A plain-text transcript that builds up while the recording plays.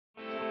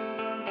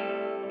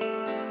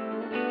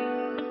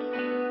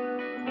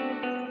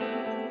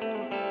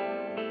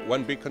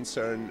one big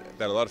concern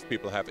that a lot of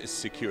people have is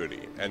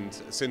security. And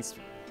since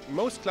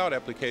most cloud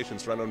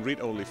applications run on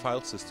read-only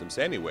file systems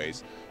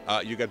anyways,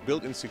 you get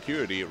built-in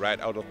security right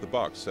out of the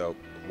box, so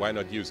why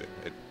not use it?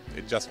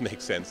 It just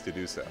makes sense to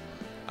do so.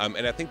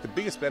 And I think the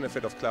biggest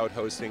benefit of cloud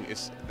hosting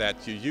is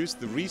that you use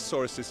the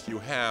resources you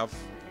have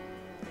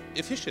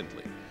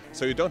efficiently.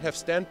 So you don't have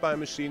standby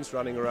machines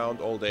running around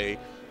all day,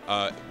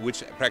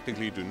 which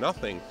practically do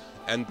nothing.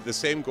 And the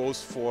same goes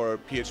for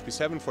PHP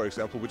 7, for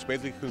example, which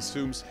basically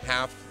consumes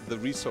half the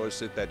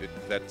resources that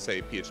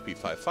say PHP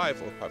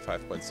 5.5 or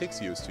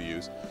 5.6 used to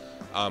use.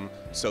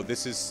 So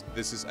this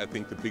is, I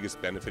think, the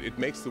biggest benefit. It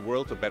makes the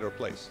world a better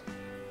place.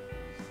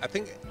 I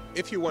think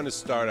if you want to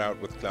start out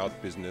with cloud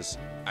business,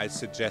 I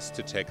suggest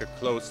to take a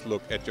close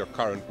look at your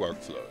current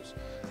workflows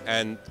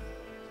and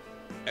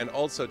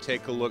also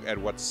take a look at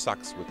what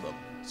sucks with them.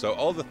 So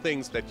all the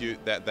things that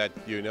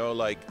you know,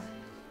 like,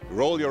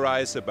 roll your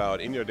eyes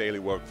about in your daily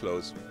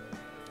workflows,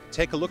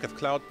 take a look if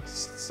cloud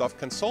stuff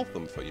can solve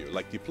them for you,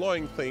 like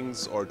deploying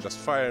things or just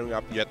firing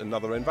up yet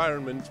another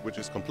environment which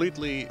is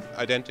completely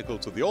identical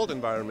to the old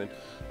environment.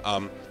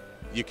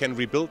 You can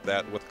rebuild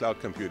that with cloud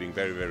computing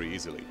very, very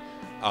easily.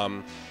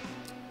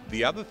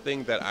 The other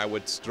thing that I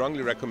would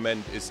strongly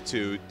recommend is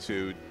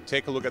to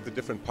take a look at the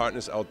different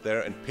partners out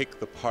there and pick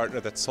the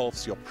partner that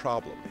solves your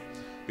problem.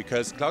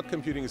 Because cloud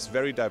computing is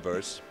very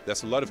diverse.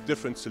 There's a lot of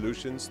different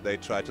solutions. They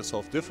try to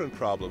solve different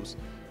problems.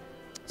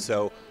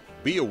 So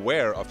be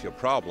aware of your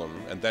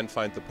problem and then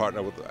find the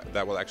partner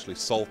that will actually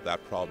solve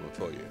that problem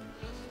for you.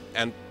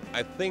 And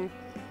I think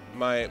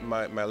my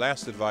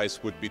last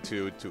advice would be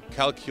to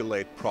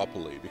calculate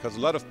properly, because a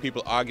lot of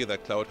people argue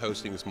that cloud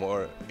hosting is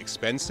more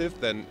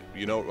expensive than,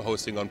 you know,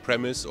 hosting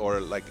on-premise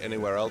or like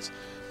anywhere else.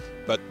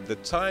 But the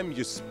time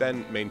you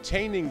spend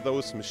maintaining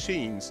those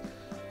machines,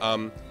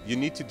 you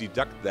need to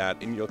deduct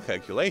that in your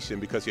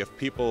calculation, because you have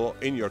people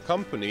in your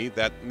company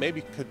that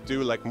maybe could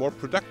do like more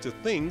productive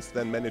things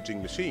than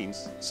managing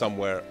machines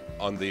somewhere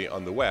on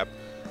the web.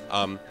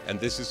 And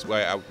this is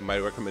why my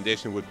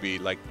recommendation would be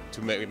like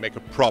to make a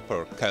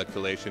proper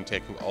calculation,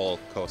 taking all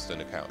costs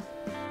into account.